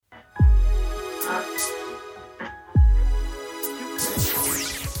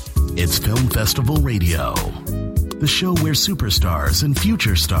It's Film Festival Radio, the show where superstars and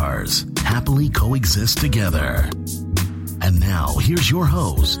future stars happily coexist together. And now, here's your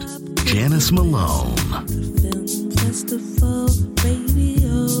host, Janice Malone. Film Festival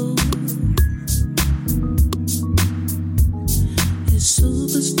Radio is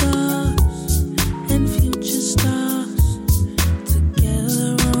superstars and future stars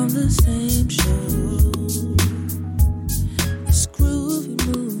together on the same show. It's groovy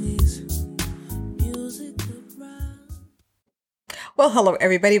movies, music that rhymes. Well, hello,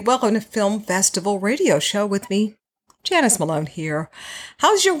 everybody. Welcome to Film Festival Radio Show with me, Janice Malone here.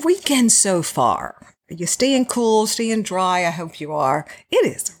 How's your weekend so far? Are you staying cool, staying dry? I hope you are. It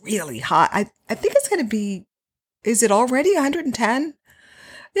is really hot. I think it's going to be, is it already 110?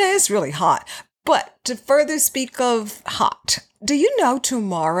 Yeah, it's really hot. But to further speak of hot, do you know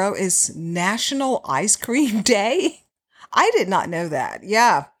tomorrow is National Ice Cream Day? I did not know that.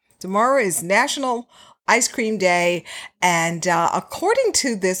 Yeah, tomorrow is National Ice Cream Day. And according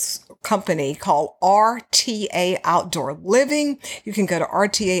to this company called RTA Outdoor Living, you can go to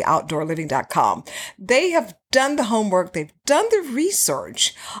rtaoutdoorliving.com. They have done the homework. They've done the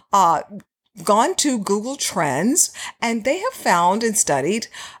research, gone to Google Trends, and they have found and studied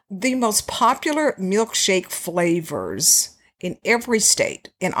the most popular milkshake flavors in every state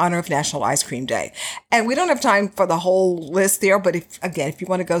in honor of National Ice Cream Day. And we don't have time for the whole list there, but if you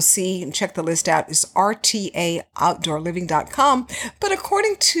want to go see and check the list out, it's rtaoutdoorliving.com. But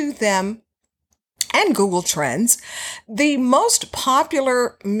according to them and Google Trends, the most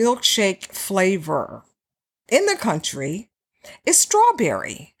popular milkshake flavor in the country is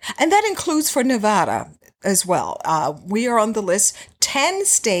strawberry. And that includes for Nevada as well. We are on the list. 10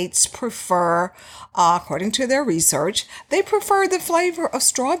 states prefer, according to their research, they prefer the flavor of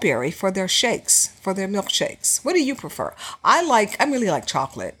strawberry for their shakes, for their milkshakes. What do you prefer? I really like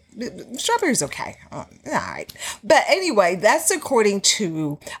chocolate. Strawberry's okay. All right. But anyway, that's according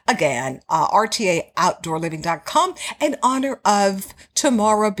to, again, rtaoutdoorliving.com in honor of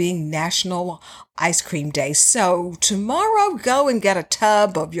tomorrow being National Ice Cream Day. So tomorrow, go and get a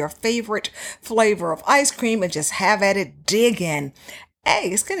tub of your favorite flavor of ice cream and just have at it, dig in. Hey,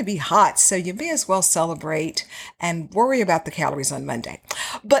 it's going to be hot, so you may as well celebrate and worry about the calories on Monday.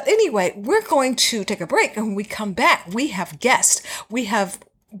 But anyway, we're going to take a break, and when we come back, we have guests. We have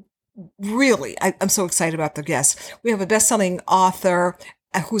I'm so excited about the guests. We have a best-selling author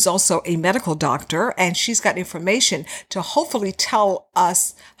who's also a medical doctor, and she's got information to hopefully tell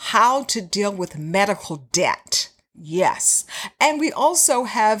us how to deal with medical debt. Yes. And we also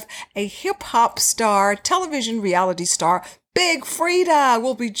have a hip-hop star, television reality star, Big Freedia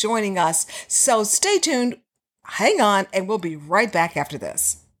will be joining us. So stay tuned, hang on, and we'll be right back after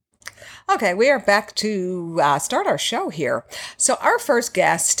this. Okay, we are back to start our show here. So our first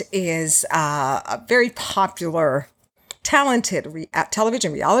guest is a very popular, talented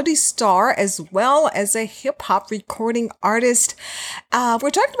television reality star, as well as a hip-hop recording artist. We're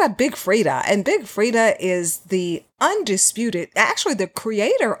talking about Big Freedia, and Big Freedia is the undisputed, actually the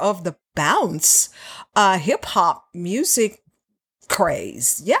creator of the Bounce hip-hop music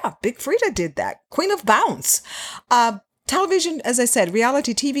craze. Yeah, Big Freedia did that. Queen of Bounce. Television, as I said,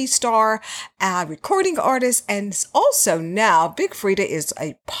 reality TV star, recording artist, and also now Big Freedia is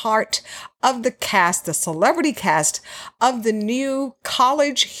a part of the cast, the celebrity cast of the new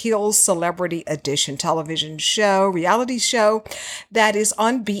College Hills Celebrity Edition television show, reality show that is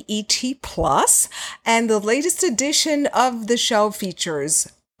on BET Plus. And the latest edition of the show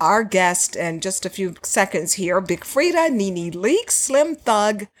features our guest in just a few seconds here, Big Freedia, NeNe Leakes, Slim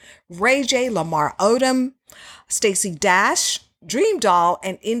Thug, Ray J, Lamar Odom, Stacey Dash, Dream Doll,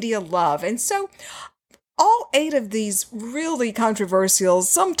 and India Love. And so all 8 of these really controversial,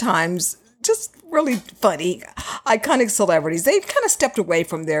 sometimes just really funny, iconic celebrities, they've kind of stepped away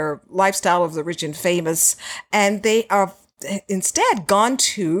from their lifestyle of the rich and famous, and they are instead gone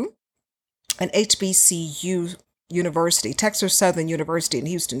to an HBCU university, Texas Southern University in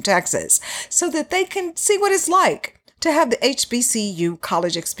Houston, Texas, so that they can see what it's like to have the HBCU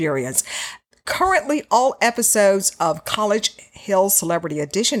college experience. Currently, all episodes of College Hills Celebrity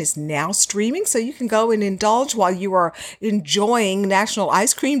Edition is now streaming, so you can go and indulge while you are enjoying National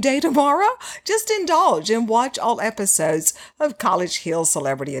Ice Cream Day tomorrow. Just indulge and watch all episodes of College Hills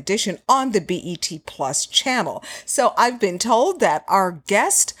Celebrity Edition on the BET Plus channel. So I've been told that our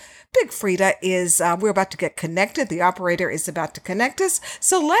guest, Big Freedia, is, we're about to get connected. The operator is about to connect us.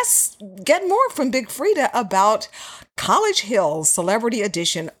 So let's get more from Big Freedia about College Hills Celebrity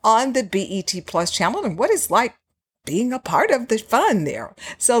Edition on the BET Plus channel and what it's like being a part of the fun there.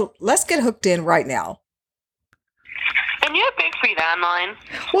 So let's get hooked in right now. In you have Big Frida online?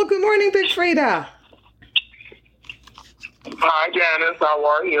 Well, good morning, Big Frida. Hi, Janice. How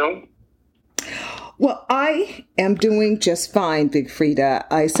are you? Well, I am doing just fine, Big Frida.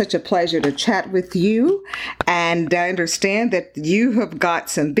 It's such a pleasure to chat with you. And I understand that you have got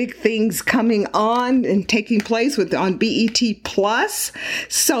some big things coming on and taking place on BET Plus.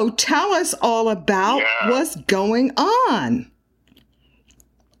 So tell us all about what's going on.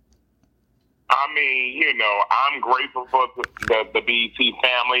 I mean, you know, I'm grateful for the BET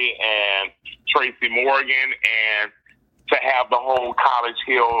family and Tracy Morgan and to have the whole College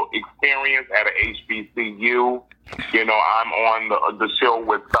Hill experience at a HBCU. You know, I'm on the show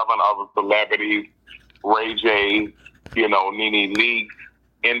with 7 other celebrities, Ray J, you know, Nene Leakes,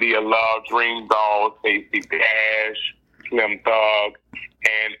 India Love, Dream Doll, Stacey Dash, Slim Thug,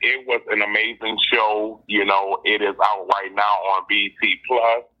 and it was an amazing show. You know, it is out right now on BET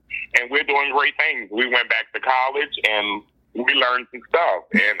Plus, and we're doing great things. We went back to college and we learned some stuff,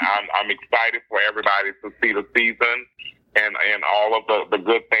 and I'm excited for everybody to see the season and all of the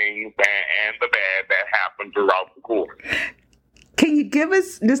good things and the bad that happened throughout the course. Can you give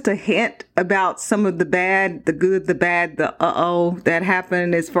us just a hint about some of the bad, the good, the bad, the that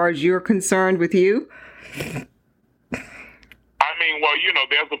happened as far as you're concerned with you? I mean, well, you know,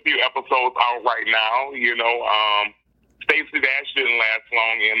 there's a few episodes out right now. You know, Stacey Dash didn't last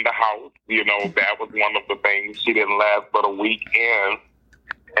long in the house. You know, that was one of the things. She didn't last but a week in,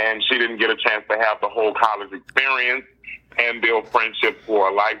 and she didn't get a chance to have the whole college experience and build friendships for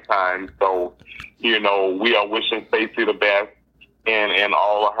a lifetime. So, you know, we are wishing Stacey the best in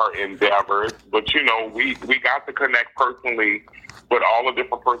all of her endeavors. But, you know, we got to connect personally with all the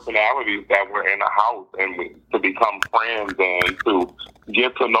different personalities that were in the house and to become friends and to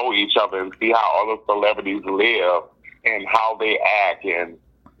get to know each other and see how other celebrities live and how they act and,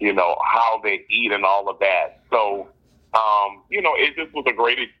 you know, how they eat and all of that. So, you know, it just was a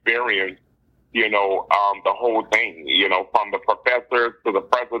great experience. You know, the whole thing, you know, from the professors to the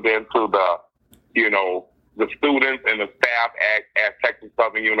president to the, you know, the students and the staff at Texas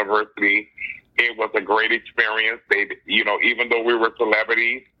Southern University. It was a great experience. They, you know, even though we were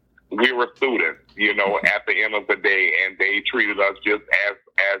celebrities, we were students, you know, at the end of the day, and they treated us just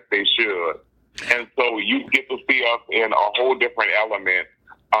as they should. And so you get to see us in a whole different element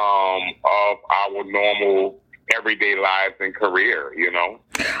of our normal everyday lives and career, you know.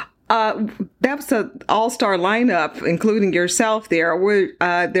 That was an all-star lineup, including yourself there. Were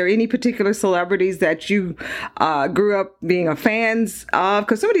there any particular celebrities that you grew up being a fans of?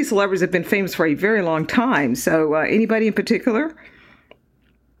 Because some of these celebrities have been famous for a very long time. So anybody in particular?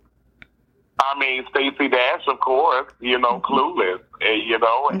 I mean, Stacey Dash, of course, you know, Clueless, you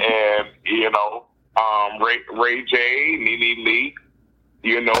know, and, you know, Ray J, Nene Leakes,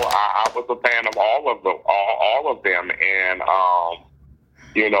 you know, I was a fan of all of them. And,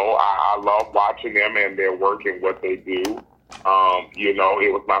 you know, I love watching them and their work and what they do. You know,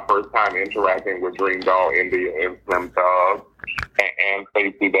 it was my first time interacting with Dream Doll, India, and Slim Thug, and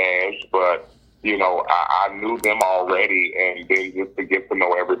Stacey Dash. But, you know, I knew them already, and then just to get to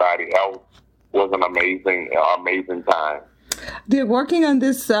know everybody else was an amazing time. Did working on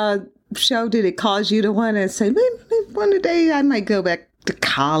this show, did it cause you to want to say, maybe one day I might go back to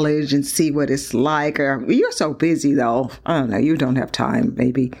college and see what it's like? Or you're so busy though. I don't know. You don't have time,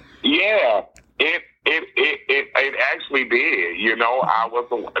 maybe. Yeah, it actually did. You know, I was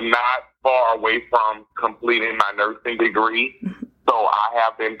not far away from completing my nursing degree, so I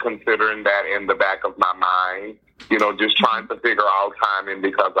have been considering that in the back of my mind. You know, just trying to figure out timing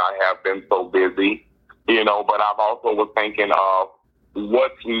because I have been so busy. You know, but I've also was thinking of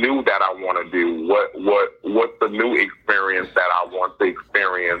what's new that I want to do, what's the new experience that I want to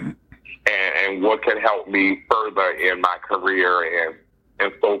experience, and what can help me further in my career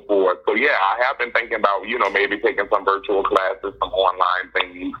and so forth. So yeah, I have been thinking about, you know, maybe taking some virtual classes, some online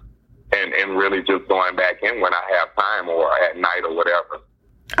things, and really just going back in when I have time or at night or whatever.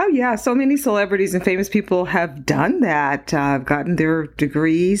 Oh, yeah. So many celebrities and famous people have done that, gotten their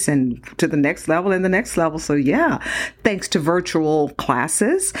degrees and to the next level and the next level. So, yeah, thanks to virtual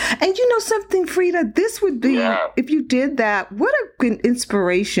classes. And you know something, Frida, this would be, if you did that, what an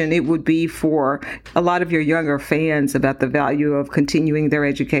inspiration it would be for a lot of your younger fans about the value of continuing their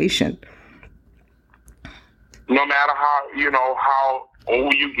education. No matter how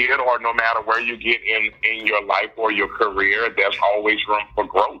old you get or no matter where you get in your life or your career, there's always room for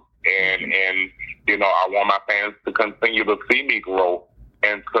growth. And you know, I want my fans to continue to see me grow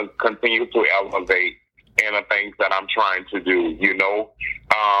and continue to elevate in the things that I'm trying to do. You know,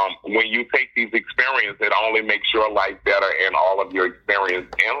 when you take these experiences, it only makes your life better and all of your experience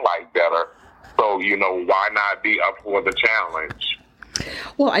in life better So, why not be up for the challenge?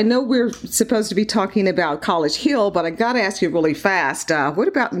 Well, I know we're supposed to be talking about College Hill, but I got to ask you really fast. What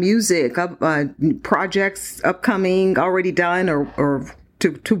about music? Projects upcoming, already done, or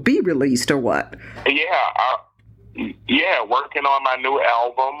to be released, or what? Yeah, working on my new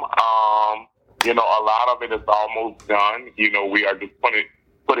album. A lot of it is almost done. We are just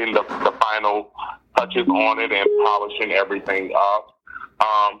putting the final touches on it and polishing everything up.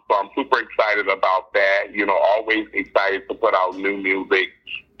 So I'm super excited about that. Always excited to put out new music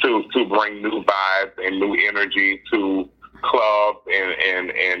to bring new vibes and new energy to clubs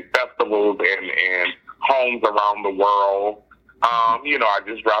and festivals and homes around the world. I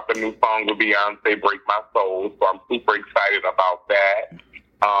just dropped a new song with Beyonce, Break My Soul, so I'm super excited about that.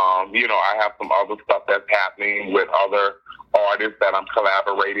 I have some other stuff that's happening with other artists that I'm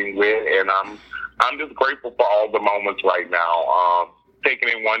collaborating with, and I'm just grateful for all the moments right now. Taking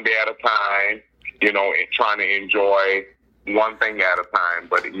it one day at a time, and trying to enjoy one thing at a time.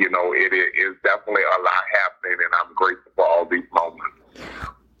 But, it is definitely a lot happening, and I'm grateful for all these moments.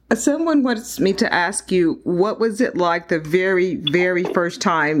 Someone wants me to ask you, what was it like the very, very first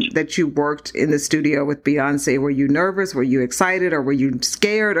time that you worked in the studio with Beyonce? Were you nervous? Were you excited? Or were you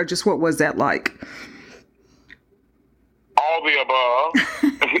scared? Or just what was that like? All the above.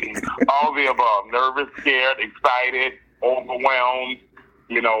 All the above. Nervous, scared, excited, overwhelmed.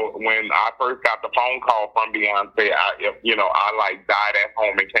 When I first got the phone call from Beyonce, I died at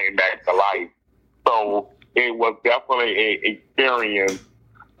home and came back to life. So it was definitely an experience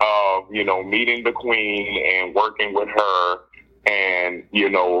of, meeting the queen and working with her and,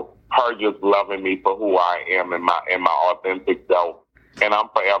 her just loving me for who I am and my authentic self. And I'm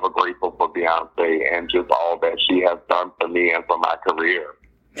forever grateful for Beyonce and just all that she has done for me and for my career.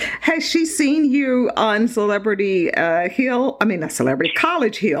 Has she seen you on College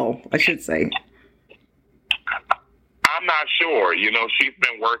Hill, I should say? I'm not sure. She's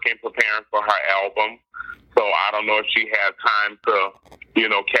been working, preparing for her album. So I don't know if she had time to,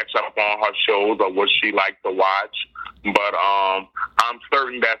 catch up on her shows or what she likes to watch. But I'm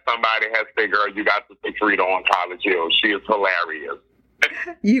certain that somebody has said, girl, you got to take Rita on College Hill. She is hilarious.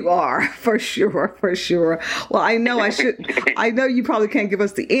 You are, for sure. Well, I know you probably can't give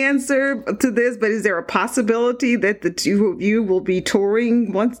us the answer to this, but is there a possibility that the two of you will be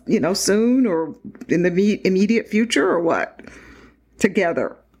touring once, soon or in the immediate future or what?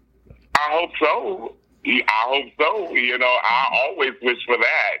 Together? I hope so. I always wish for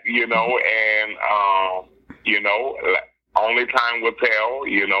that, and, only time will tell,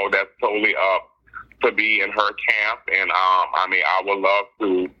 that's totally up to be in her camp. And, I would love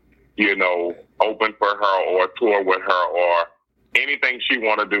to, open for her or tour with her or anything she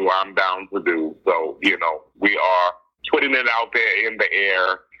want to do, I'm down to do. So, we are putting it out there in the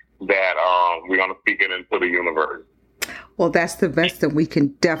air that we're going to speak it into the universe. Well, that's the best that we can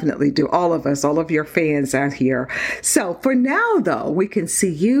definitely do. All of us, all of your fans out here. So for now, though, we can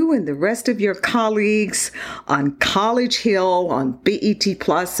see you and the rest of your colleagues on College Hill, on BET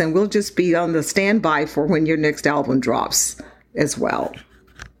Plus, and we'll just be on the standby for when your next album drops as well.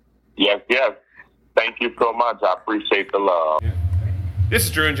 Yes. Thank you so much. I appreciate the love. This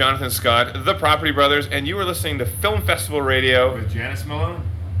is Drew and Jonathan Scott, the Property Brothers, and you are listening to Film Festival Radio with Janice Malone.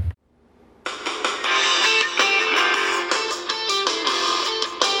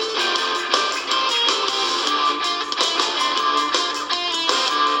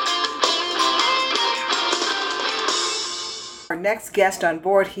 Our next guest on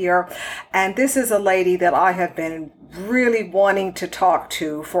board here, and this is a lady that I have been really wanting to talk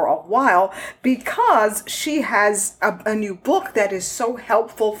to for a while because she has a new book that is so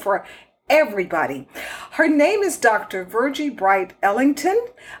helpful for everybody. Her name is Dr. Virgie Bright Ellington,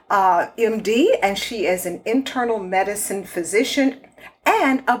 MD, and she is an internal medicine physician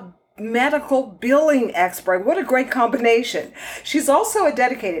and a medical billing expert. What a great combination. She's also a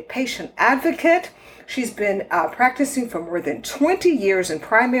dedicated patient advocate. She's been practicing for more than 20 years in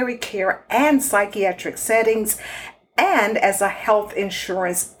primary care and psychiatric settings and as a health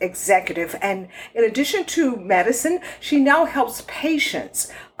insurance executive. And in addition to medicine, she now helps patients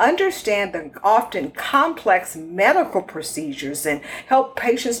understand the often complex medical procedures and help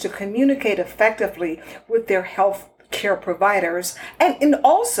patients to communicate effectively with their health care providers, and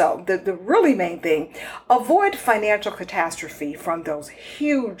also the really main thing, avoid financial catastrophe from those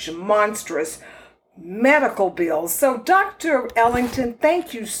huge, monstrous medical bills. So Dr. Ellington,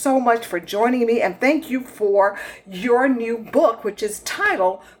 thank you so much for joining me, and thank you for your new book, which is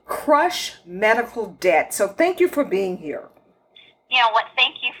titled Crush Medical Debt. So thank you for being here. You know what?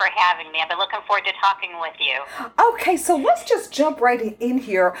 Thank you for having me. I've been looking forward to talking with you. Okay, so let's just jump right in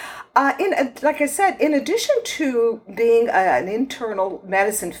here. Like I said, in addition to being an internal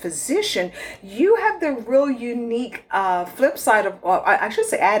medicine physician, you have the real unique flip side of, I should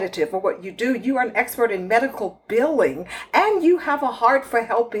say additive, of what you do. You are an expert in medical billing, and you have a heart for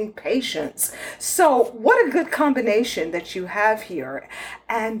helping patients. So what a good combination that you have here.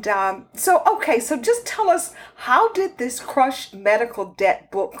 And so just tell us, how did this Crush Medical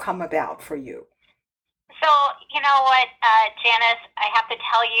Debt book come about for you? So, you know what, Janice, I have to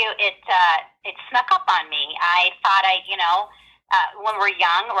tell you, it snuck up on me. I thought when we're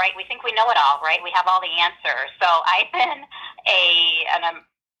young, right, we think we know it all, right? We have all the answers. So I've been an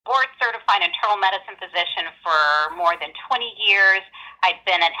board-certified internal medicine physician for more than 20 years. I've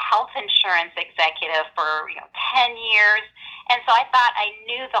been a health insurance executive for 10 years. And so I thought I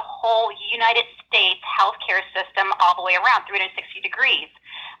knew the whole United States healthcare system all the way around, 360 degrees.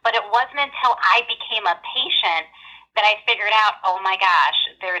 But it wasn't until I became a patient that I figured out, oh my gosh,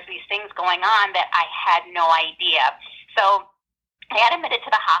 there's these things going on that I had no idea. So I got admitted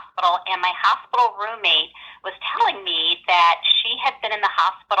to the hospital, and my hospital roommate was telling me that she had been in the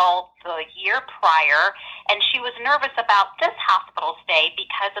hospital the year prior, and she was nervous about this hospital stay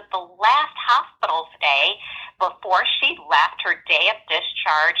because of the last hospital stay before she left her day of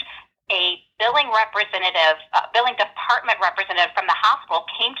discharge. A billing department representative from the hospital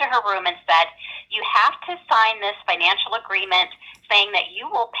came to her room and said, you have to sign this financial agreement saying that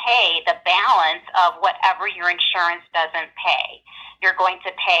you will pay the balance of whatever your insurance doesn't pay. You're going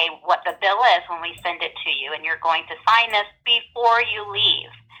to pay what the bill is when we send it to you, and you're going to sign this before you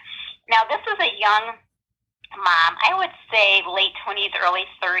leave. Now, this is a young mom, I would say late 20s, early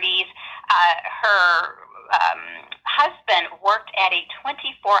 30s. Her husband worked at a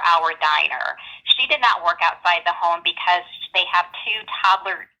 24-hour diner. She did not work outside the home because they have two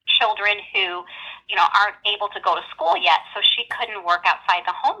toddler children who, aren't able to go to school yet, so she couldn't work outside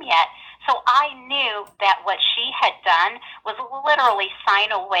the home yet. So I knew that what she had done was literally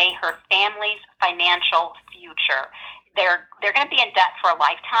sign away her family's financial future. They're going to be in debt for a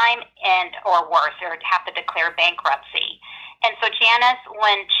lifetime, or worse, or have to declare bankruptcy. And so Janice,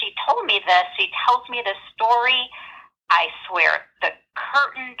 when she told me this, she tells me this story, I swear, the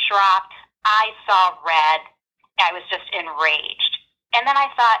curtain dropped, I saw red, I was just enraged. And then I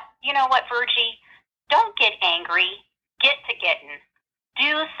thought, you know what, Virgie, don't get angry, get to getting,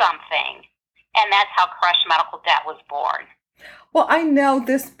 do something. And that's how Crush Medical Debt was born. Well, I know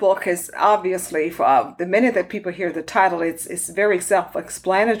this book is obviously, the minute that people hear the title, it's very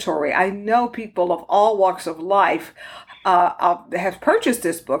self-explanatory. I know people of all walks of life have purchased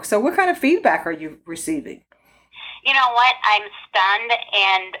this book. So what kind of feedback are you receiving? You know what? I'm stunned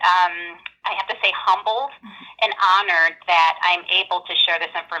and I have to say humbled and honored that I'm able to share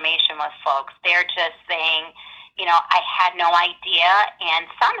this information with folks. They're just saying, I had no idea. And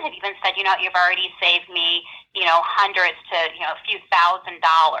some have even said, you've already saved me, hundreds to, a few $1,000s.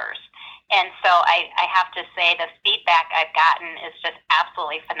 And so I have to say the feedback I've gotten is just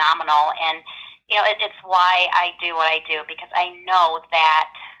absolutely phenomenal. And, it's why I do what I do, because I know that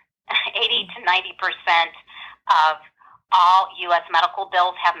 80 to 90% of all U.S. medical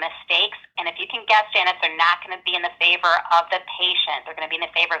bills have mistakes. And if you can guess, Janice, they're not going to be in the favor of the patient. They're going to be in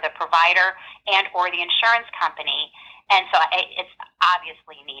the favor of the provider and or the insurance company. And so it's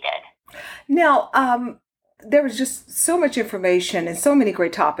obviously needed. Now, there was just so much information and so many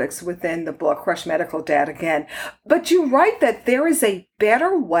great topics within the book, Crush Medical Debt again. But you write that there is a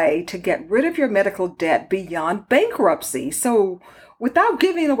better way to get rid of your medical debt beyond bankruptcy. So without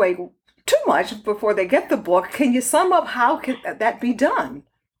giving away too much before they get the book, can you sum up how can that be done?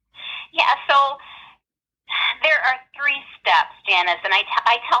 Yeah, so there are 3 steps, Janice, and I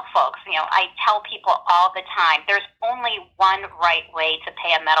tell folks, I tell people all the time, there's only one right way to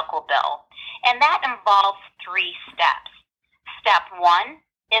pay a medical bill, and that involves 3 steps. Step 1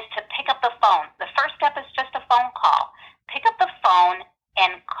 is to pick up the phone. The first step is just a phone call. Pick up the phone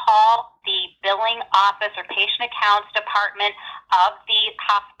and call the billing office or patient accounts department of the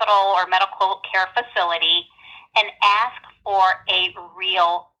hospital or medical care facility and ask for a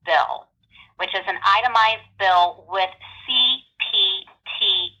real bill, which is an itemized bill with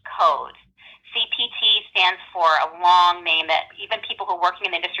CPT codes. CPT stands for a long name that even people who are working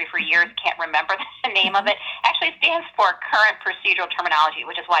in the industry for years can't remember the name of it. Actually, it stands for current procedural terminology,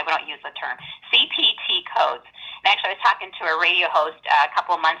 which is why we don't use the term. CPT codes. And actually, I was talking to a radio host a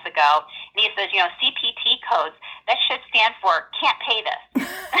couple of months ago, and he says, CPT codes, that should stand for can't pay this.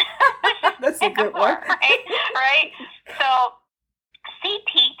 That's a good one. Right? So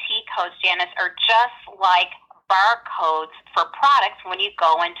CPT codes, Janice, are just like barcodes for products when you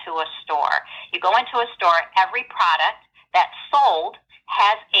go into a store. You go into a store, every product that's sold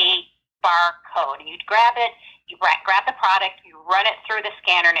has a barcode. You grab it, you grab the product, you run it through the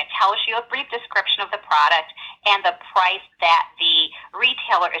scanner, and it tells you a brief description of the product and the price that the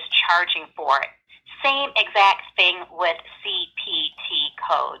retailer is charging for it. Same exact thing with CPT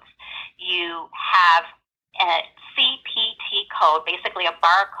codes. You have a CPT code, basically a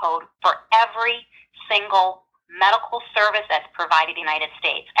barcode for every single medical service that's provided in the United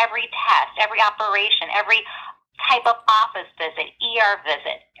States. Every test, every operation, every type of office visit, ER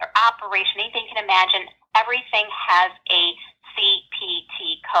visit, or operation, anything you can imagine, everything has a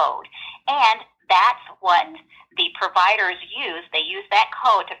CPT code. And that's what the providers use. They use that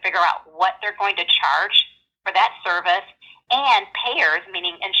code to figure out what they're going to charge for that service, and payers,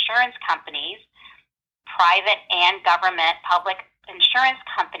 meaning insurance companies, private and government, public insurance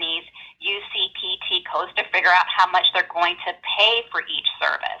companies, use CPT codes to figure out how much they're going to pay for each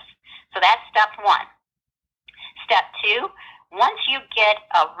service. So that's step one. Step two, once you get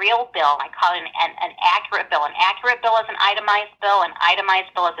a real bill, I call it an accurate bill. An accurate bill is an itemized bill. An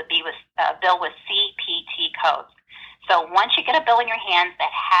itemized bill is a bill with CPT codes. So once you get a bill in your hands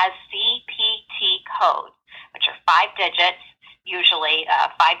that has CPT codes, which are 5 digits, usually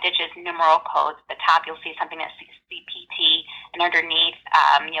 5-digit numeral codes. At the top, you'll see something that says CPT, and underneath,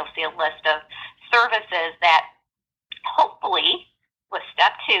 you'll see a list of services that hopefully, with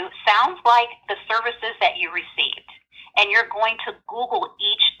step two, sounds like the services that you received. And you're going to Google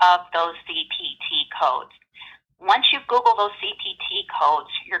each of those CPT codes. Once you Google those CPT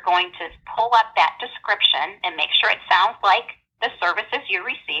codes, you're going to pull up that description and make sure it sounds like the services you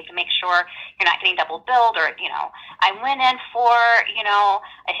received, to make sure you're not getting double billed, or, I went in for,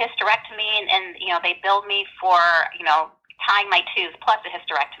 a hysterectomy and they billed me for, tying my tooth plus a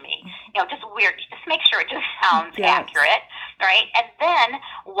hysterectomy. Just weird. Just make sure it just sounds accurate, right? And then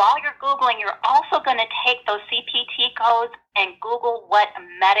while you're Googling, you're also going to take those CPT codes and Google what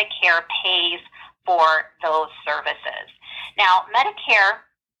Medicare pays for those services. Now, Medicare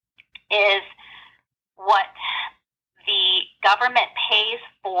is what the government pays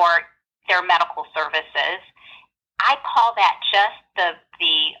for their medical services. I call that just the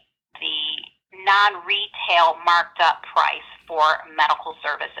non-retail marked up price for medical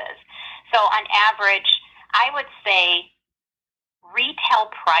services. So on average, I would say retail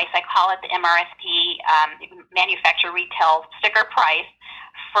price, I call it the MRSP, manufacturer retail sticker price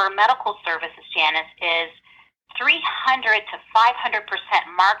for medical services, Janice, is 300 to 500%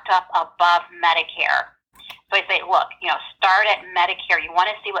 marked up above Medicare. So I say, look, start at Medicare. You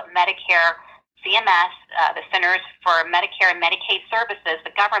want to see what Medicare, CMS, the Centers for Medicare and Medicaid Services,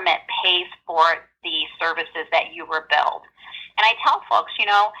 the government pays for the services that you were billed. And I tell folks, if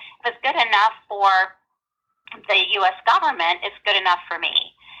it's good enough for the U.S. government, it's good enough for me.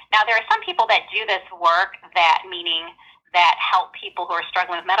 Now, there are some people that do this work, that help people who are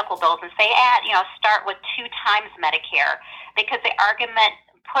struggling with medical bills, and say, start with 2 times Medicare, because the argument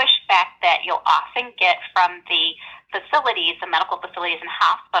pushback that you'll often get from the facilities, the medical facilities and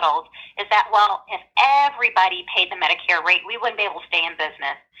hospitals, is that, well, if everybody paid the Medicare rate, we wouldn't be able to stay in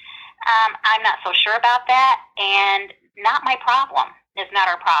business. I'm not so sure about that, and not my problem. It's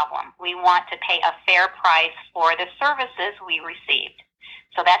not our problem. We want to pay a fair price for the services we received.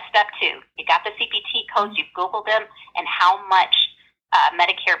 So that's step 2. You got the CPT codes, you've Googled them, and how much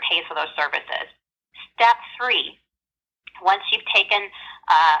Medicare pays for those services. Step 3, once you've taken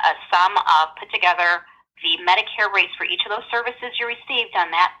a sum of, put together the Medicare rates for each of those services you received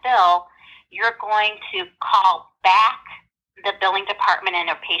on that bill, you're going to call back the billing department and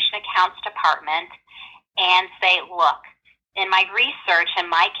a patient accounts department and say, look, in my research, in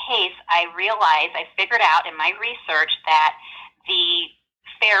my case, I figured out in my research that the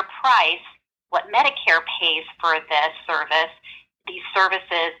fair price, what Medicare pays for this service, these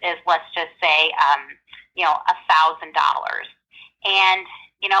services is, let's just say, $1,000. And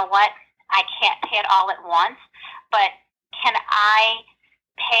you know what? I can't pay it all at once, but can I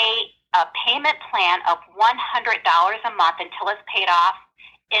pay a payment plan of $100 a month until it's paid off,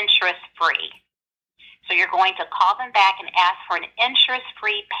 interest-free? So you're going to call them back and ask for an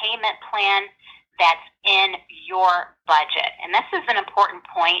interest-free payment plan that's in your budget. And this is an important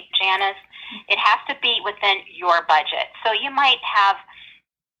point, Janice. It has to be within your budget. So you might have,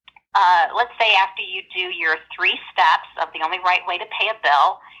 let's say after you do your 3 steps of the only right way to pay a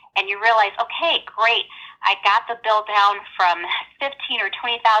bill, and you realize, okay, great, I got the bill down from $15,000 or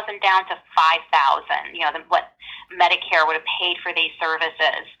 $20,000 down to $5,000, what Medicare would have paid for these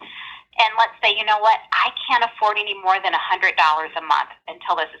services. And let's say, you know what, I can't afford any more than $100 a month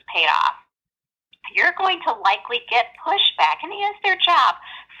until this is paid off. you're going to likely get pushback, and it is their job,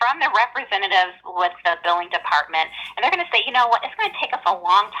 from the representatives with the billing department. And they're going to say, you know what, it's going to take us a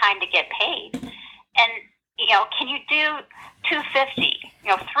long time to get paid. And, can you do $250, $350,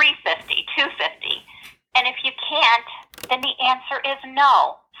 $250? And if you can't, then the answer is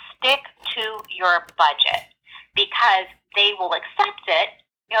no. Stick to your budget, because they will accept it.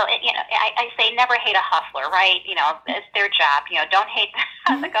 I say never hate a hustler, right? It's their job. Don't hate.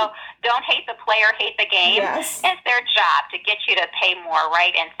 How's it go? Don't hate the player, hate the game. Yes. It's their job to get you to pay more,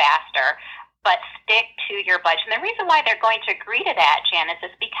 right, and faster. But stick to your budget. And the reason why they're going to agree to that, Janice,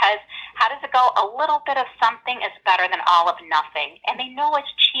 is because how does it go? A little bit of something is better than all of nothing. And they know it's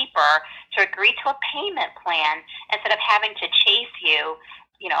cheaper to agree to a payment plan instead of having to chase you,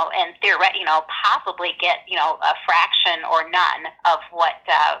 and possibly get, a fraction or none of what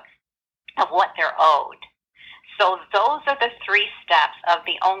they're owed. So those are the 3 steps of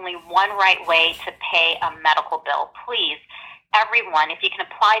the only one right way to pay a medical bill. Please, everyone, if you can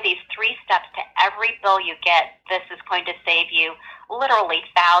apply these 3 steps to every bill you get, this is going to save you literally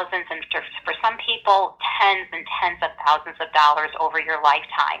thousands, and for some people, tens and tens of thousands of dollars over your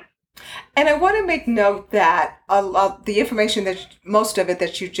lifetime. And I want to make note that the information most of it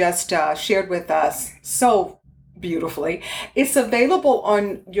that you just shared with us so beautifully, it's available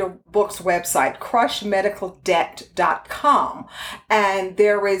on your book's website, crushmedicaldebt.com. And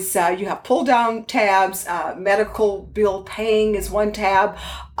there is, you have pull down tabs, medical bill paying is one tab,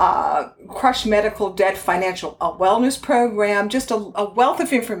 Crush Medical Debt Financial Wellness Program, just a wealth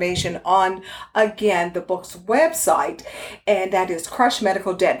of information on, again, the book's website, and that is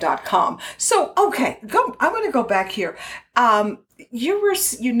crushmedicaldebt.com. So, okay, I'm going to go back here.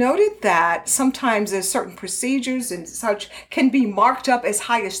 You noted that sometimes there's certain procedures and such can be marked up as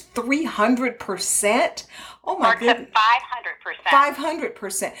high as 300%. Oh my goodness. 500%.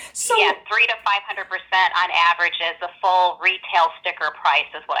 500%. So yeah, 300 to 500% on average is the full retail sticker price,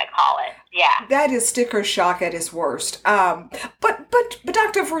 is what I call it. Yeah. That is sticker shock at its worst. But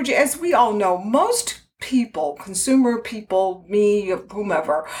Dr. Ferrugia, as we all know, most people, consumer people, me,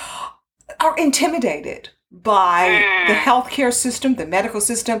 whomever, are intimidated by the healthcare system, the medical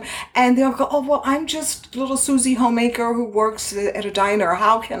system, and they'll go, oh, well, I'm just little Susie homemaker who works at a diner.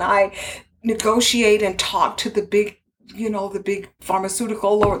 How can I negotiate and talk to the big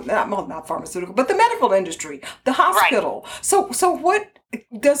pharmaceutical, or not pharmaceutical, but the medical industry, the hospital. Right. So what,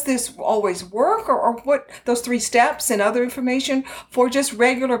 does this always work, or what, those 3 steps and other information for just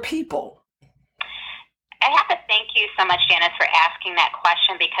regular people? I have to thank you so much, Janice, for asking that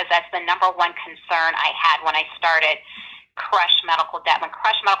question, because that's the number one concern I had when I started Crush Medical Debt. When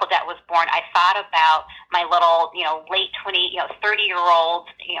Crush Medical Debt was born, I thought about my little, late 30-year-old,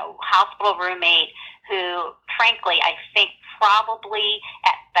 hospital roommate who, frankly, I think probably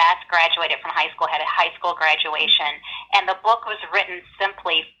at best graduated from high school, had a high school graduation. And the book was written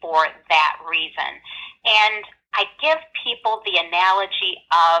simply for that reason. And I give people the analogy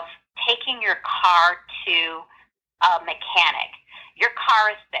of taking your car to a mechanic. Your car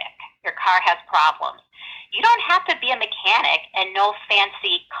is sick. Your car has problems. You don't have to be a mechanic and know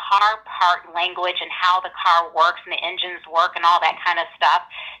fancy car part language and how the car works and the engines work and all that kind of stuff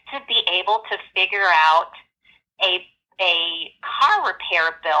to be able to figure out a car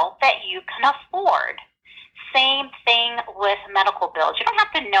repair bill that you can afford. Same thing with medical bills. You don't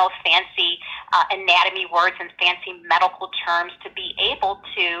have to know fancy anatomy words and fancy medical terms to be able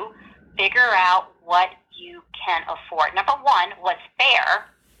to figure out what you can afford. Number 1, what's fair,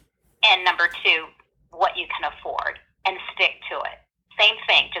 and number 2, what you can afford, and stick to it. Same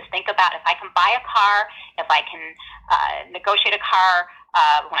thing. Just think about if I can buy a car, if I can negotiate a car,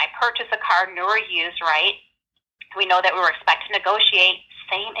 when I purchase a car, new or used, right? We know that we were expected to negotiate.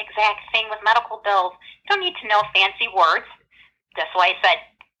 Same exact thing with medical bills. You don't need to know fancy words. That's why I said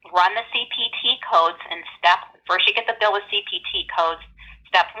run the CPT codes, and first you get the bill with CPT codes.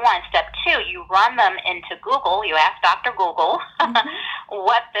 Step 1. Step 2, you run them into Google. You ask Dr. Google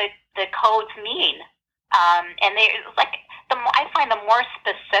what the codes mean. And I find the more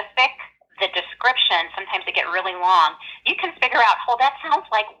specific the description, sometimes they get really long, you can figure out, oh, that sounds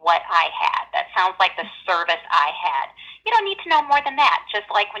like what I had. That sounds like the service I had. You don't need to know more than that. Just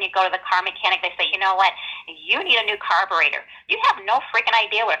like when you go to the car mechanic, they say, you know what, you need a new carburetor. You have no freaking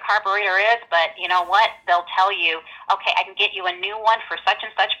idea what a carburetor is, but you know what? They'll tell you, okay, I can get you a new one for such and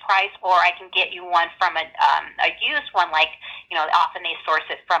such price, or I can get you one from a used one, like, often they source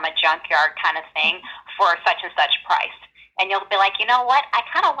it from a junkyard kind of thing for such and such price. And you'll be like, you know what? I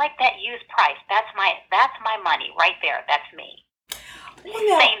kind of like that used price. That's my money right there. That's me.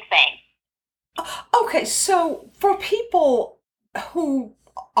 Well, same thing. Okay, so for people who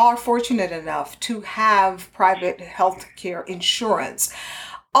are fortunate enough to have private health care insurance,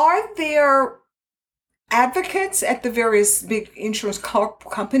 are there advocates at the various big insurance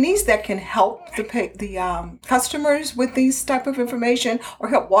companies that can help the customers with these type of information, or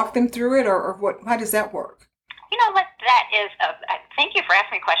help walk them through it, or what? How does that work? You know what, that is, thank you for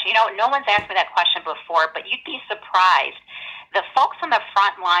asking me a question. You know, no one's asked me that question before, but you'd be surprised. The folks on the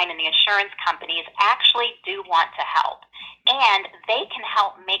front line and the insurance companies actually do want to help. And they can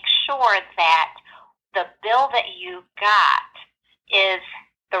help make sure that the bill that you got is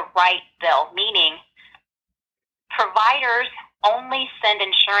the right bill, meaning providers only send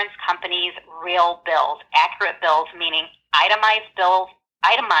insurance companies real bills, accurate bills, meaning itemized bills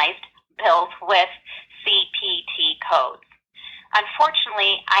with CPT codes.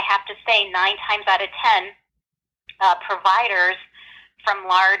 Unfortunately, I have to say 9 times out of 10, providers from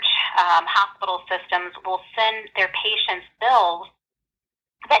large hospital systems will send their patients bills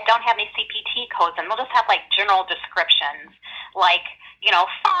that don't have any CPT codes, and they'll just have like general descriptions, like, you know,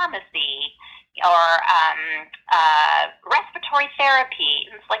 pharmacy or respiratory therapy.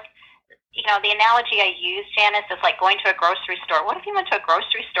 And it's like, you know, the analogy I use, Janice, is like going to a grocery store. What if you went to a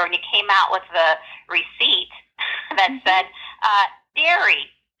grocery store and you came out with the receipt that said dairy,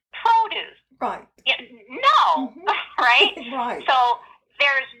 produce? Right. No, right? Right. So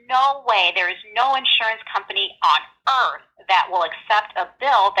there's no way, there is no insurance company on earth that will accept a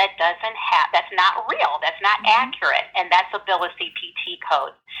bill that doesn't have, that's not real, that's not accurate, and that's a bill with CPT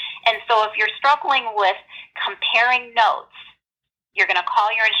codes. And so if you're struggling with comparing notes, you're going to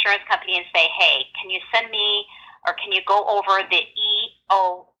call your insurance company and say, hey, can you send me, or can you go over the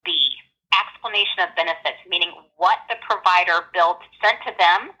EOB, explanation of benefits, meaning what the provider bill sent to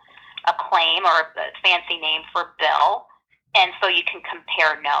them, a claim or a fancy name for bill, and so you can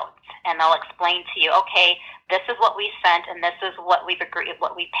compare notes, and they'll explain to you, okay, this is what we sent, and this is what we've agreed,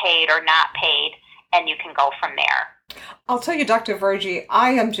 what we paid or not paid, and you can go from there. I'll tell you, Dr. Virgie,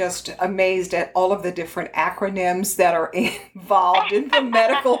 I am just amazed at all of the different acronyms that are involved in the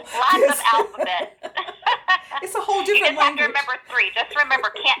medical. Lots of alphabet. It's a whole You different just have to language. remember 3. Just remember,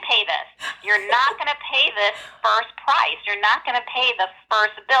 can't pay this. You're not going to pay this first price. You're not going to pay the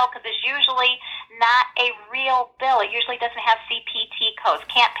first bill because it's usually not a real bill. It usually doesn't have CPT codes.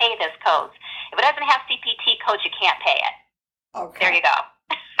 Can't pay this codes. If it doesn't have CPT codes, you can't pay it. Okay. There you go.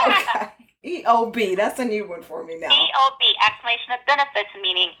 Okay. EOB, that's a new one for me now. EOB, explanation of benefits,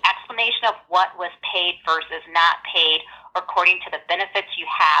 meaning explanation of what was paid versus not paid according to the benefits you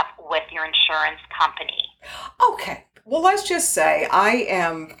have with your insurance company. Okay. Well, let's just say I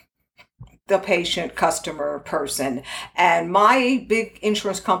am the patient customer person, and my big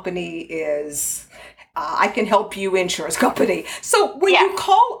insurance company is I Can Help You Insurance Company. So when you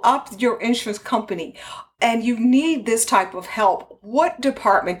call up your insurance company and you need this type of help, what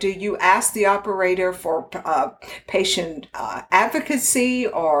department do you ask the operator for? Patient advocacy,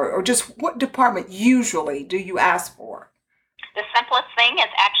 or just what department usually do you ask for? The simplest thing is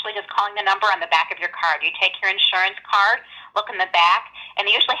actually just calling the number on the back of your card. You take your insurance card, look in the back, and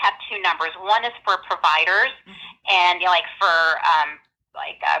they usually have 2 numbers. One is for providers, and like for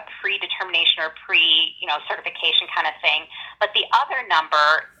like a predetermination or certification kind of thing. But the other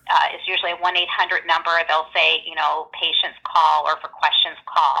number is usually a 1-800 number. They'll say, patients call, or for questions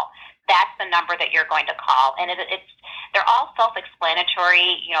call. That's the number that you're going to call. And they're all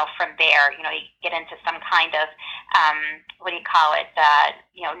self-explanatory, from there. You get into some kind of,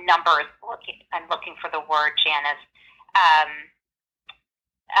 numbers. I'm looking for the word, Janice.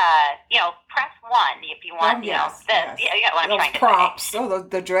 Press 1 if you want, this. Yes. Yeah, you know what I'm trying to prompts. say. Oh,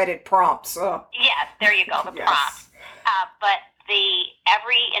 the dreaded prompts. Oh. Yes, there you go, the Yes. prompts. But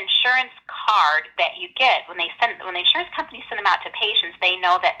every insurance card that you get, when the insurance companies send them out to patients, they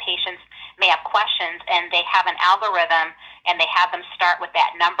know that patients may have questions, and they have an algorithm, and they have them start with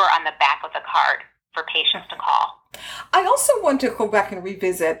that number on the back of the card for patients to call. I also want to go back and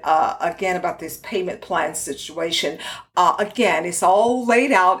revisit again about this payment plan situation. Again, it's all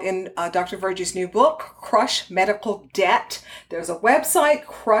laid out in Dr. Virgie's new book, Crush Medical Debt. There's a website,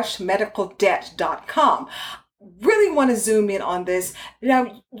 crushmedicaldebt.com. Really want to zoom in on this.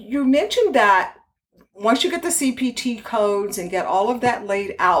 Now, you mentioned that once you get the CPT codes and get all of that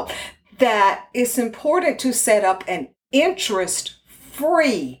laid out, that it's important to set up an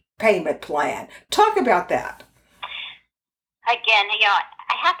interest-free payment plan. Talk about that. Again,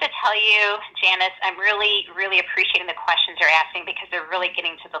 I have to tell you, Janice, I'm really, really appreciating the questions you're asking, because they're really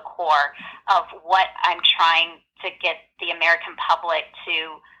getting to the core of what I'm trying to get the American public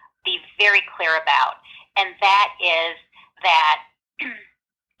to be very clear about. And that is that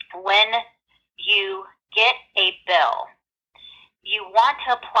when you get a bill, you want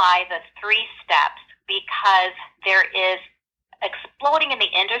to apply the 3 steps because there is exploding in the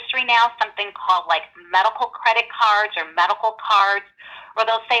industry now something called like medical credit cards or medical cards, where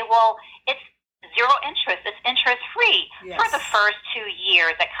they'll say, well, it's 0 interest, it's interest free for the first 2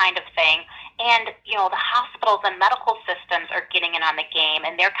 years, that kind of thing. And, the hospitals and medical systems are getting in on the game,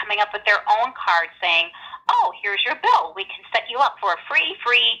 and they're coming up with their own cards saying, oh, here's your bill. We can set you up for a free,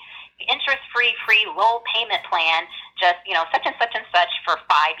 interest-free, low payment plan, just, such and such and such for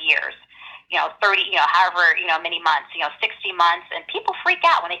 5 years. 30, however, many months, 60 months. And people freak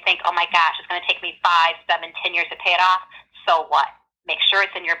out when they think, oh my gosh, it's going to take me 5, 7, 10 years to pay it off. So what? Make sure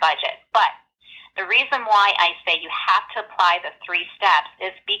it's in your budget. But the reason why I say you have to apply the 3 steps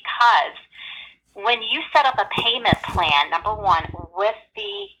is because when you set up a payment plan, number one, with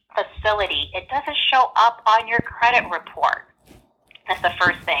the facility, it doesn't show up on your credit report. That's the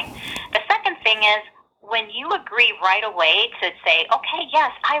first thing. The second thing is, when you agree right away to say, okay,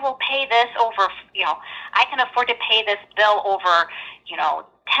 yes, I will pay this over, I can afford to pay this bill over,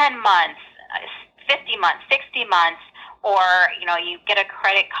 10 months, 50 months, 60 months, or, you get a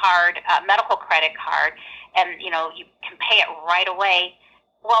credit card, a medical credit card, and, you can pay it right away.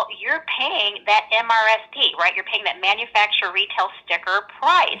 Well, you're paying that MRSP, right? You're paying that manufacturer retail sticker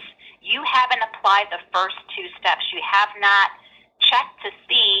price. You haven't applied the first 2 steps. You have not checked to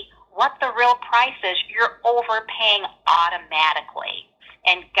see what the real price is. You're overpaying automatically.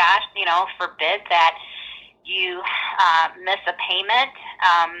 And gosh, forbid that you miss a payment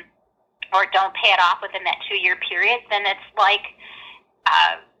or don't pay it off within that 2-year period, then it's like,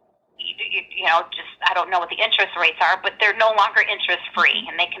 just, I don't know what the interest rates are, but they're no longer interest free,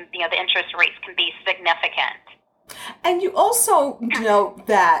 and they can, the interest rates can be significant. And you also know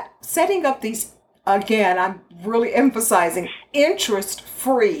that setting up these, again, I'm really emphasizing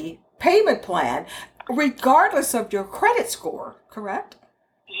interest-free payment plan, regardless of your credit score, correct?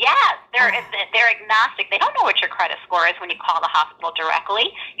 Yes, they're agnostic. They don't know what your credit score is when you call the hospital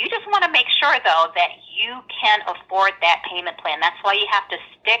directly. You just want to make sure, though, that you can afford that payment plan. That's why you have to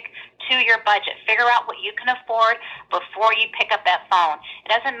stick to your budget. Figure out what you can afford before you pick up that phone.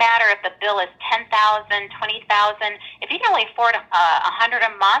 It doesn't matter if the bill is $10,000, $20,000. If you can only afford $100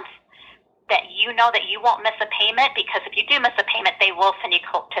 a month, that you know that you won't miss a payment, because if you do miss a payment, they will send you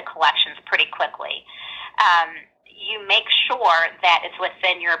to collections pretty quickly. You make sure that it's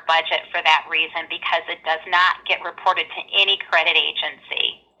within your budget for that reason, because it does not get reported to any credit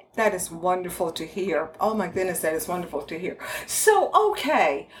agency. That is wonderful to hear. Oh my goodness, that is wonderful to hear. So,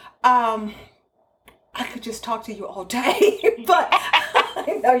 okay, I could just talk to you all day, but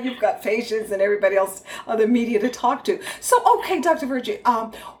I know you've got patients and everybody else, other media to talk to. So, okay, Dr. Virgie,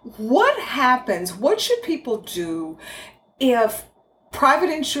 what happens, what should people do if private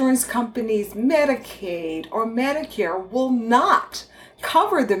insurance companies, Medicaid or Medicare, will not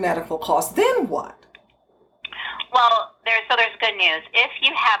cover the medical costs? Then what? Well, there's good news. If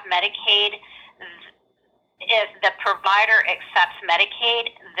you have Medicaid, if the provider accepts Medicaid,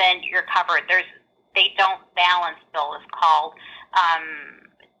 then you're covered. They don't balance bill, is called.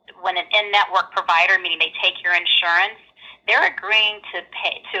 When an in-network provider, meaning they take your insurance, they're agreeing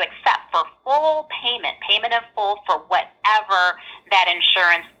to accept for full payment in full for whatever that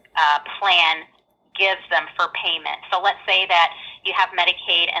insurance plan gives them for payment. So let's say that you have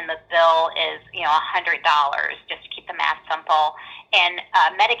Medicaid and the bill is $100, just to keep the math simple, and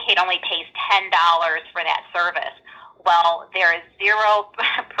Medicaid only pays $10 for that service. Well, there is 0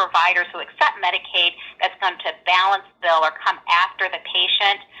 providers who accept Medicaid that's going to balance bill or come after the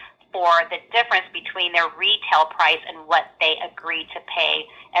patient for the difference between their retail price and what they agree to pay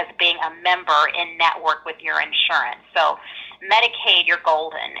as being a member in network with your insurance. So Medicaid, you're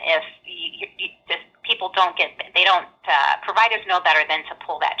golden. If you just people don't get, they don't, providers know better than to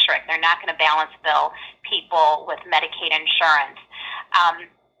pull that trick. They're not going to balance bill people with Medicaid insurance.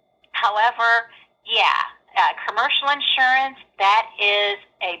 However, commercial insurance, that is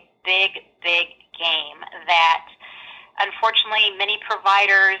a big game that unfortunately many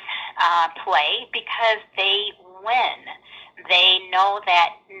providers play because they win. They know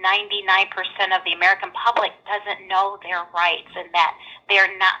that 99% of the American public doesn't know their rights and that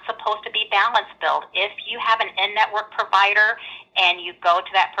they're not supposed to be balance billed. If you have an in-network provider and you go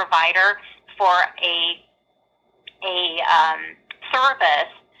to that provider for a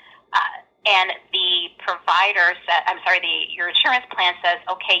service, and the provider said, your insurance plan says,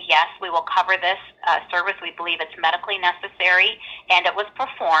 okay, yes, we will cover this service. We believe it's medically necessary, and it was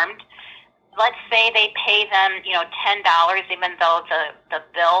performed. Let's say they pay them, $10, even though the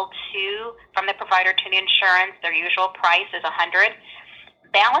bill from the provider to the insurance, their usual price is $100.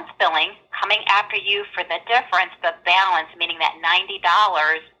 Balance billing coming after you for the difference, the balance, meaning that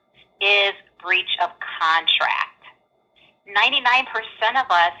 $90 is breach of contract. 99% of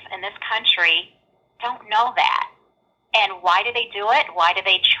us in this country don't know that. And why do they do it? Why do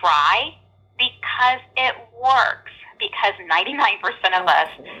they try? Because it works. Because 99% of us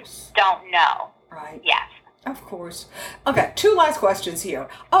don't know. Right. Yes. Of course. Okay, 2 last questions here.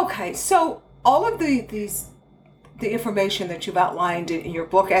 Okay, so all of the information that you've outlined in your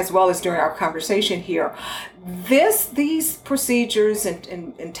book, as well as during our conversation here, these procedures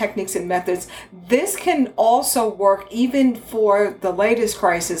and techniques and methods, this can also work even for the latest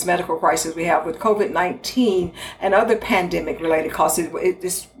medical crisis we have with COVID-19 and other pandemic-related costs.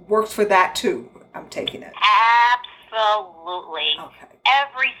 This works for that too. I'm taking it. Absolutely. Okay.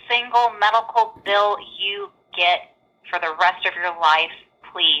 Every single medical bill you get for the rest of your life,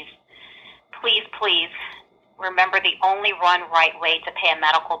 please remember the only right way to pay a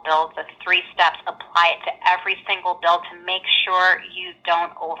medical bill is the 3 steps. Apply it to every single bill to make sure you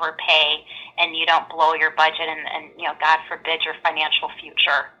don't overpay and you don't blow your budget and God forbid, your financial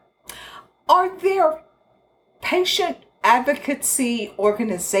future. Are there patient advocacy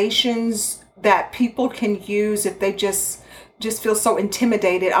organizations that people can use if they just feel so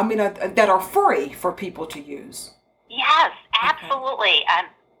intimidated? I mean, that are free for people to use? Yes, absolutely. Okay.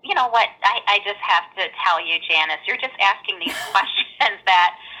 You know what? I just have to tell you, Janice, you're just asking these questions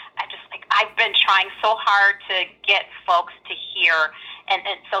that I've been trying so hard to get folks to hear, and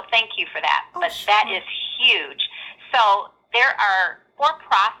so thank you for that. But sure. That is huge. So there are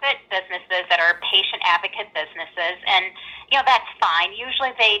for-profit businesses that are patient advocate businesses, and that's fine. Usually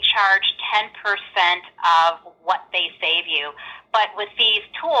they charge 10% of what they save you. But with these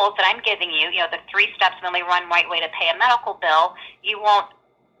tools that I'm giving you, the 3 steps and only right way to pay a medical bill, you won't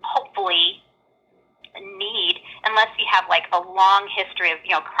hopefully need, unless you have like a long history of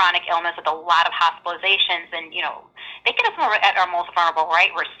chronic illness with a lot of hospitalizations, and they get us at our most vulnerable, right?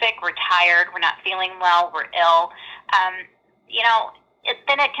 We're sick, we're tired, we're not feeling well, we're ill.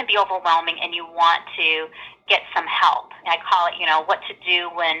 Then it can be overwhelming, and you want to get some help. And I call it, what to do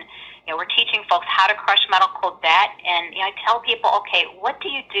when we're teaching folks how to crush medical debt, and I tell people, okay, what do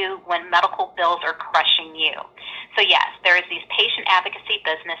you do when medical bills are crushing you? So yes, there's these patient advocacy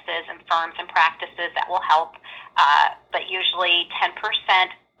businesses and firms and practices that will help, but usually 10%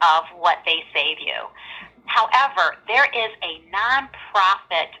 of what they save you. However, there is a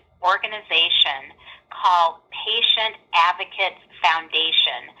nonprofit organization called Patient Advocates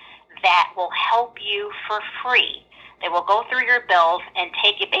Foundation that will help you for free. They will go through your bills and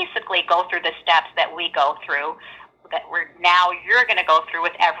basically go through the steps that we go through, that you're going to go through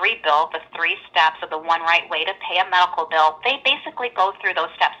with every bill, the 3 steps of the one right way to pay a medical bill. They basically go through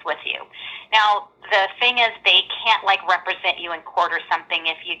those steps with you. Now, the thing is, they can't represent you in court or something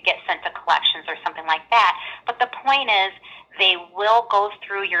if you get sent to collections or something like that. But the point is, they will go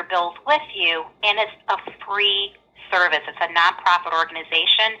through your bills with you, and it's a free service. It's a nonprofit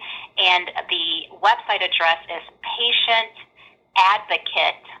organization, and the website address is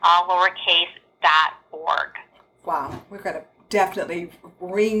patientadvocate, all lowercase, .org. Wow, we're going to definitely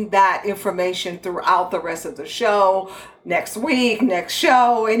bring that information throughout the rest of the show, next week, next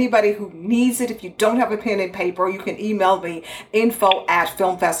show. Anybody who needs it, if you don't have a pen and paper, you can email me,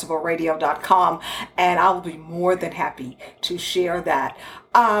 info@filmfestivalradio.com, and I will be more than happy to share that.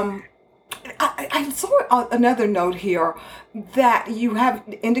 I saw another note here that you have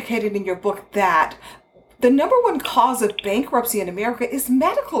indicated in your book that the number 1 cause of bankruptcy in America is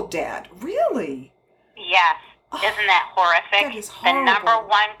medical debt. Really? Yes. Isn't that horrific? That is horrible. The number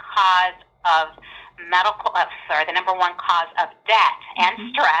 1 cause of the number 1 cause of debt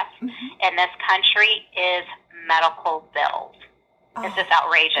and stress in this country is medical bills. It's just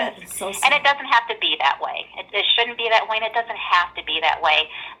outrageous. So and it doesn't have to be that way. It shouldn't be that way, and it doesn't have to be that way.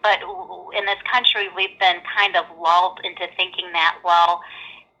 But in this country, we've been kind of lulled into thinking that, well,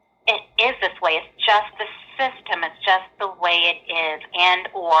 it is this way. It's just the system. It's just the way it is.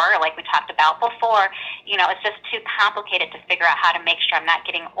 Or, like we talked about before, it's just too complicated to figure out how to make sure I'm not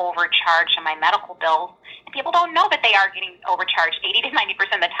getting overcharged on my medical bills. And people don't know that they are getting overcharged. 80 to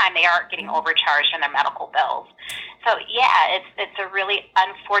 90% of the time, they are getting overcharged on their medical bills. So, yeah, it's a really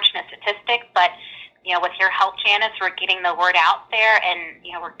unfortunate statistic, but with your help, Janice, we're getting the word out there, and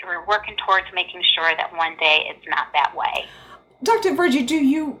we're working towards making sure that one day it's not that way. Dr. Virgie,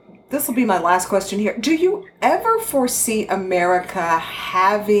 this will be my last question here. Do you ever foresee America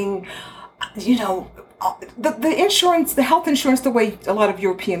having, the insurance, the health insurance, the way a lot of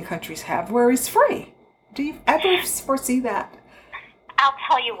European countries have, where it's free? Do you ever foresee that? I'll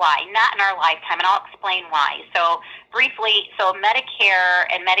tell you why. Not in our lifetime, and I'll explain why. So briefly, so Medicare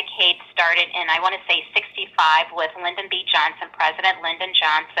and Medicaid started in, I want to say, 65 with Lyndon B. Johnson, President Lyndon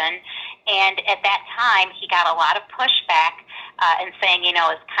Johnson. And at that time, he got a lot of pushback and saying,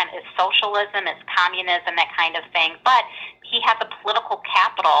 it's kind of socialism, it's communism, that kind of thing. But he had the political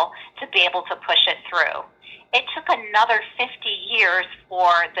capital to be able to push it through. It took another 50 years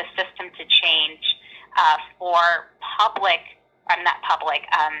for the system to change for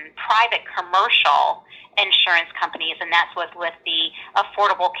private commercial insurance companies, and that's with the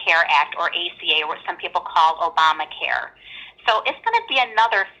Affordable Care Act, or ACA, what some people call Obamacare. So it's going to be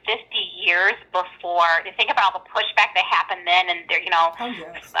another 50 years before you think about all the pushback that happened then, and there,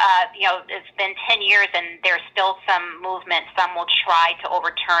 it's been 10 years, and there's still some movement. Some will try to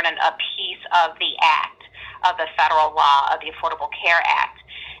overturn a piece of the act, of the federal law, of the Affordable Care Act.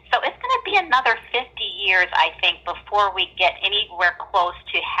 So it's going to be another 50 years, I think, before we get anywhere close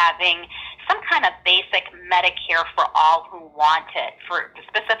to having some kind of basic Medicare for all who want it,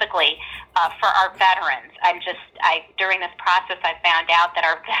 specifically for our veterans. During this process, I found out that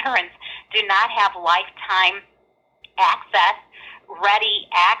our veterans do not have lifetime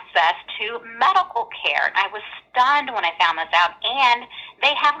ready access to medical care. And I was stunned when I found this out. And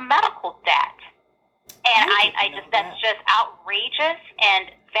they have medical debt. And that's just outrageous,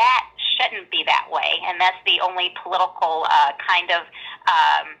 and that shouldn't be that way. And that's the only political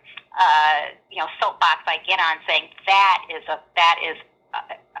soapbox I get on, saying that is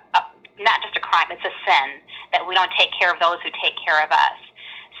not just a crime, it's a sin that we don't take care of those who take care of us.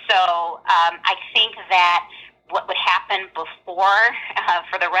 So I think that what would happen before,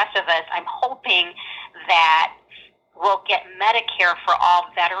 for the rest of us, I'm hoping that we'll get Medicare for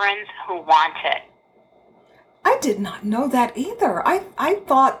all veterans who want it. I did not know that either. I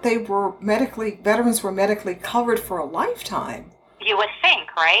thought veterans were medically covered for a lifetime. You would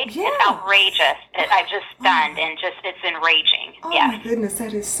think, right? Yeah. It's outrageous. I'm just stunned, and it's enraging. Oh, yes. My goodness,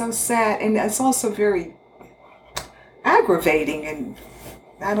 that is so sad. And it's also very aggravating, and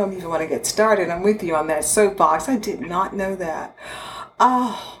I don't even want to get started. I'm with you on that soapbox. I did not know that.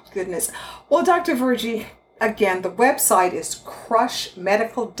 Oh, goodness. Well, Dr. Virgie, again, the website is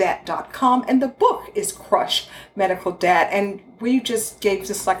crushmedicaldebt.com, and the book is Crush Medical Debt. And we just gave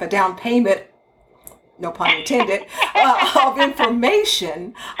just like a down payment, no pun intended, of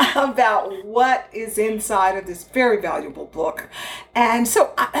information about what is inside of this very valuable book. And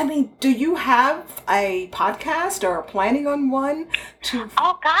so, do you have a podcast or planning on one?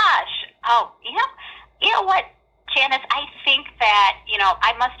 Oh, gosh. Oh, you know what, Janice, I think that,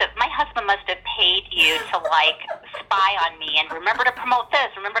 my husband must have paid you to spy on me and remember to promote this,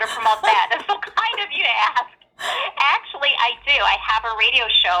 remember to promote that. That's so kind of you to ask. Actually, I do. I have a radio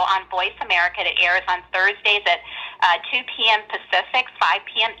show on Voice America that airs on Thursdays at 2 p.m. Pacific, 5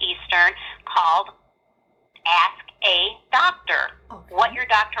 p.m. Eastern, called Ask a Doctor. Okay. What your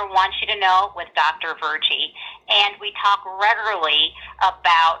doctor wants you to know with Dr. Virgie. And we talk regularly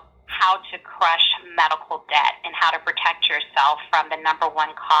about how to crush medical debt and how to protect yourself from the number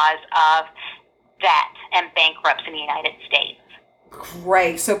one cause of debt and bankruptcy in the United States.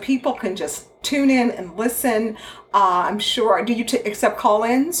 Great. So people can just tune in and listen. I'm sure. Do you accept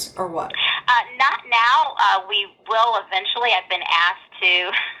call-ins or what? Not now. We will eventually. I've been asked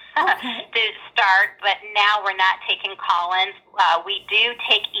to to start, but now we're not taking call-ins. We do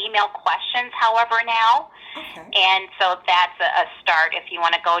take email questions, however, now. Okay. And so that's a start. If you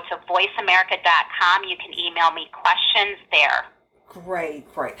want to go to voiceamerica.com, you can email me questions there. Great.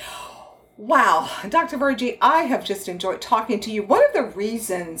 Wow, Dr. Virgie, I have just enjoyed talking to you. One of the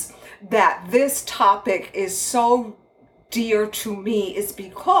reasons that this topic is so dear to me is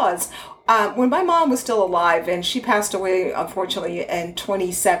because when my mom was still alive, and she passed away, unfortunately, in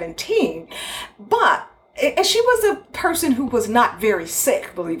 2017, but she was a person who was not very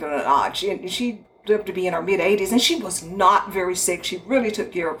sick, believe it or not. She lived to be in her mid-80s, and she was not very sick. She really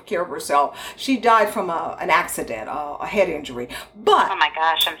took care of herself. She died from an accident, a head injury. But oh my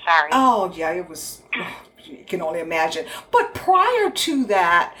gosh, I'm sorry. Oh yeah, it was. You can only imagine. But prior to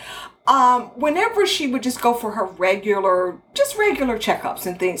that, whenever she would just go for her regular checkups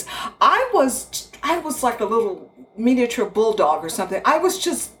and things, I was like a little miniature bulldog or something. I was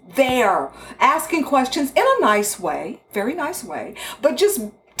just there asking questions in a nice way, very nice way, but just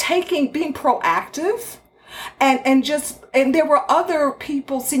being proactive, and there were other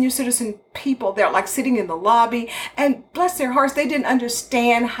people, senior citizen people there, like sitting in the lobby, and bless their hearts, they didn't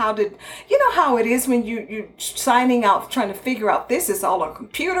understand how to, how it is when you're signing out, trying to figure out, this is all on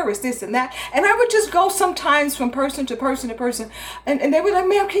computer, is this and that, and I would just go sometimes from person to person to person, and they were like,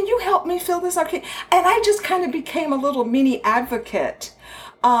 ma'am, can you help me fill this out? And I just kind of became a little mini advocate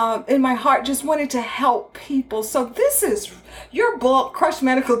in my heart, just wanted to help people. So this is your book, Crush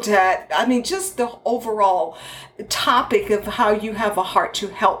Medical Debt. I mean, just the overall topic of how you have a heart to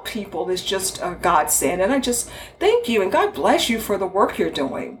help people is just a godsend. And I just thank you, and God bless you for the work you're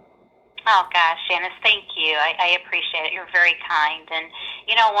doing. Oh, gosh, Janice, thank you. I appreciate it. You're very kind. And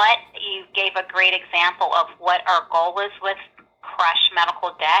you know what? You gave a great example of what our goal is with Crush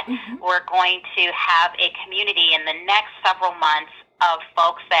Medical Debt. Mm-hmm. We're going to have a community in the next several months of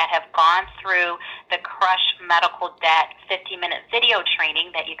folks that have gone through the Crush Medical Debt 50-minute video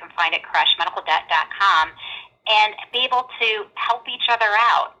training that you can find at crushmedicaldebt.com, and be able to help each other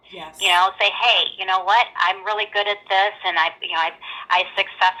out. Yes. You know, say, hey, you know what? I'm really good at this, and I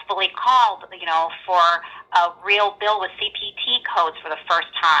successfully called, for a real bill with CPT codes for the first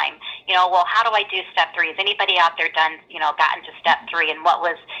time. Well, how do I do step 3? Has anybody out there gotten to step 3? And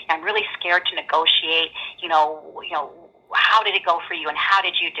I'm really scared to negotiate. How did it go for you, and how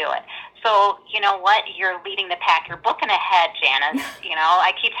did you do it? So, you know what? You're leading the pack. You're booking ahead, Janice.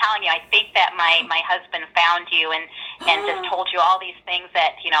 I keep telling you, I think that my husband found you and just told you all these things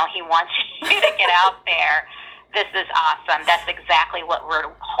that, he wants you to get out there. This is awesome. That's exactly what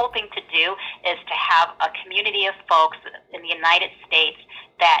we're hoping to do, is to have a community of folks in the United States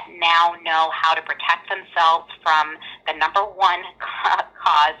that now know how to protect themselves from the number one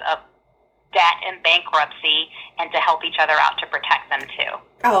cause of debt and bankruptcy, and to help each other out to protect them too.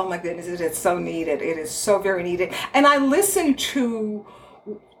 Oh my goodness, it is so needed. It is so very needed. And I listen to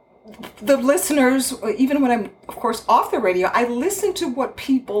the listeners, even when I'm, of course, off the radio, I listen to what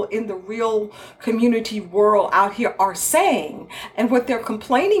people in the real community world out here are saying and what they're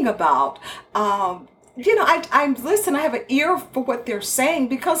complaining about. I listen, I have an ear for what they're saying,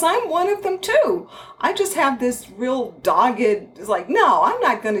 because I'm one of them too. I just have this real dogged, it's like, no, I'm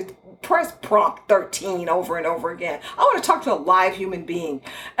not going to press prompt 13 over and over again. I want to talk to a live human being,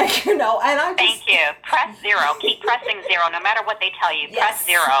 and I just... Thank you. Press 0. Keep pressing 0, no matter what they tell you. Yes. Press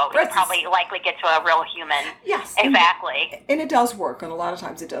 0. You'll probably likely get to a real human. Yes. Exactly. And it does work, and a lot of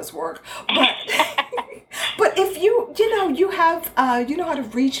times it does work. But, but if you have, you know how to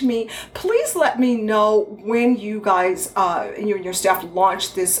reach me, please let me know when you guys, and your staff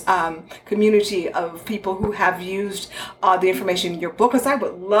launch this community of people who have used the information in your book, because I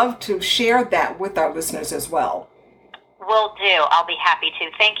would love to share that with our listeners as well. Will do. I'll be happy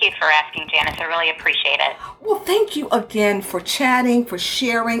to. Thank you for asking, Janice. I really appreciate it. Well, thank you again for chatting, for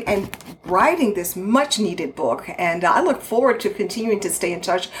sharing, and writing this much-needed book. And I look forward to continuing to stay in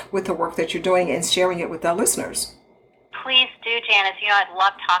touch with the work that you're doing and sharing it with our listeners. Please do, Janice. I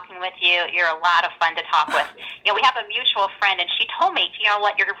love talking with you. You're a lot of fun to talk with. We have a mutual friend, and she told me,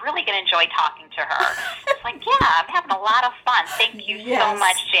 you're really going to enjoy talking to her. It's like, yeah, I'm having a lot of fun. Thank you so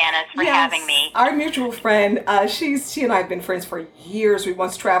much, Janice, for having me. Our mutual friend, she and I have been friends for years. We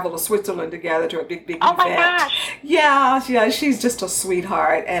once traveled to Switzerland together to a big event. Oh, my gosh. Yeah, she's just a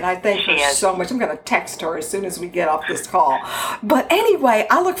sweetheart, and I thank her so much. I'm going to text her as soon as we get off this call. But anyway,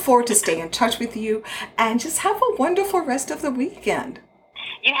 I look forward to staying in touch with you, and just have a wonderful rest of the weekend.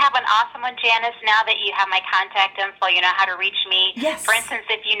 You have an awesome one, Janice. Now that you have my contact info, you know how to reach me. Yes. For instance,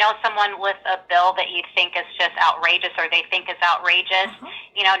 if you know someone with a bill that you think is just outrageous, or they think is outrageous,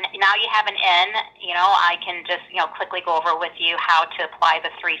 now you have an in. I can just quickly go over with you how to apply the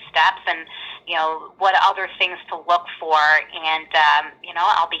 3 steps, and what other things to look for, and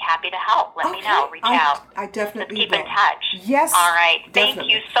I'll be happy to help. Let me know. Reach out. I definitely keep in touch. Yes. All right. Definitely. Thank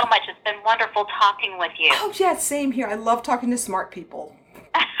you so much. It's been wonderful talking with you. Oh yeah, same here. I love talking to smart people.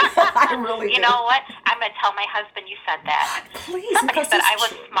 I really do. You know what? I'm going to tell my husband you said that. Please, somebody because said I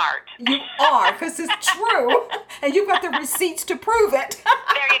was smart. You are, because it's true, and you've got the receipts to prove it.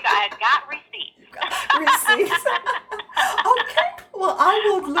 There you go. I got receipts. Receipts. Okay. Well, I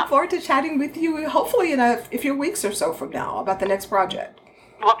will look forward to chatting with you, hopefully in a few weeks or so from now, about the next project.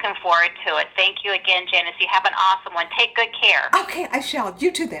 Looking forward to it. Thank you again, Janice. You have an awesome one. Take good care. Okay, I shall.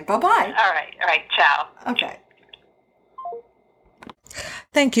 You too then. Bye-bye. All right. Ciao. Okay.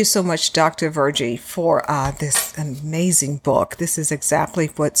 Thank you so much, Dr. Virgie, for this amazing book. This is exactly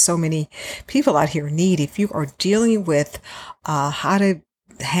what so many people out here need. If you are dealing with how to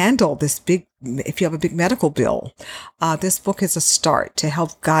handle this if you have a big medical bill, this book is a start to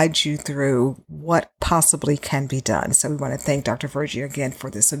help guide you through what possibly can be done. So we want to thank Dr. Virgie again for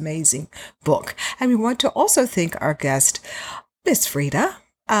this amazing book. And we want to also thank our guest, Miss Frida.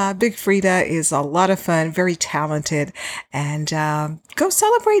 Big Frida is a lot of fun, very talented, and go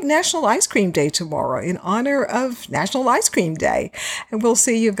celebrate National Ice Cream Day tomorrow in honor of National Ice Cream Day. And we'll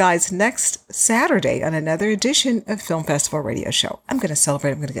see you guys next Saturday on another edition of Film Festival Radio Show. I'm going to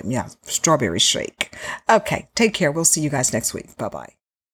celebrate. I'm going to get me a strawberry shake. Okay, take care. We'll see you guys next week. Bye-bye.